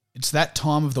It's that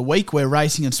time of the week where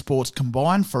racing and sports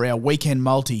combine for our weekend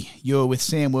multi. You're with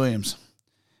Sam Williams.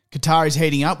 Qatar is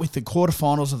heating up with the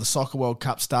quarterfinals of the Soccer World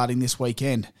Cup starting this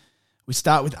weekend. We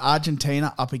start with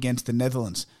Argentina up against the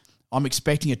Netherlands. I'm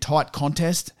expecting a tight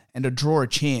contest and a draw a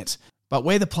chance, but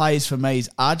where the play is for me is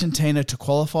Argentina to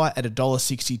qualify at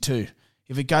 $1.62.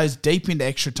 If it goes deep into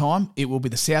extra time, it will be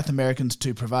the South Americans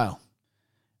to prevail.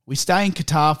 We stay in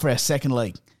Qatar for our second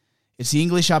leg. It's the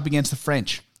English up against the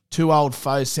French, two old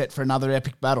foes set for another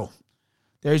epic battle.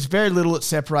 There is very little that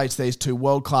separates these two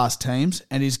world-class teams,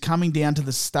 and it is coming down to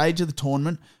the stage of the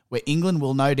tournament where England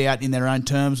will no doubt, in their own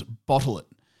terms, bottle it.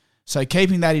 So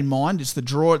keeping that in mind, it's the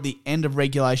draw at the end of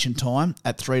regulation time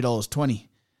at $3.20.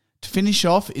 To finish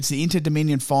off, it's the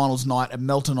Inter-Dominion Finals night at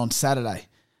Melton on Saturday.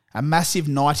 A massive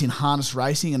night in harness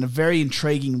racing and a very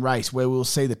intriguing race where we will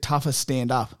see the toughest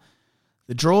stand up.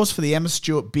 The draws for the Emma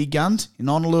Stewart Big Guns in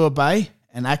Honolulu Bay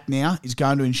and Act Now is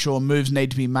going to ensure moves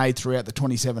need to be made throughout the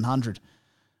 2700.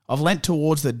 I've lent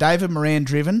towards the David Moran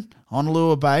driven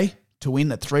Honolulu Bay to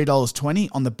win at $3.20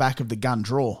 on the back of the gun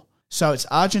draw. So it's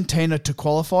Argentina to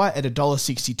qualify at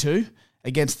 $1.62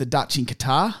 against the Dutch in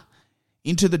Qatar,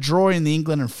 into the draw in the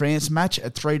England and France match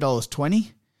at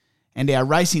 $3.20, and our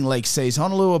racing league sees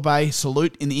Honolulu Bay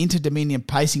salute in the Inter-Dominion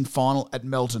Pacing Final at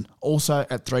Melton, also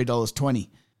at $3.20.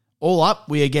 All up,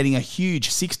 we are getting a huge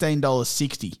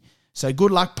 $16.60. So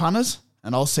good luck, punters,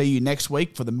 and I'll see you next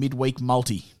week for the midweek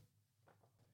multi.